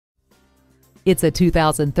It's a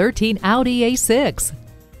 2013 Audi A6.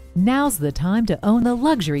 Now's the time to own the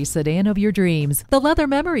luxury sedan of your dreams. The leather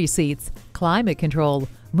memory seats, climate control,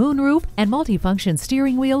 moonroof, and multifunction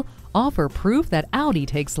steering wheel offer proof that Audi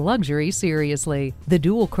takes luxury seriously. The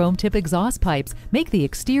dual chrome tip exhaust pipes make the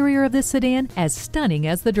exterior of this sedan as stunning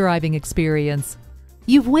as the driving experience.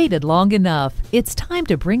 You've waited long enough. It's time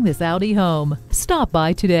to bring this Audi home. Stop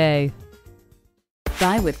by today.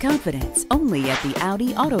 Buy with confidence only at the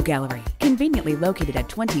Audi Auto Gallery, conveniently located at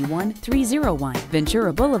 21301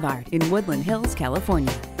 Ventura Boulevard in Woodland Hills,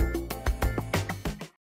 California.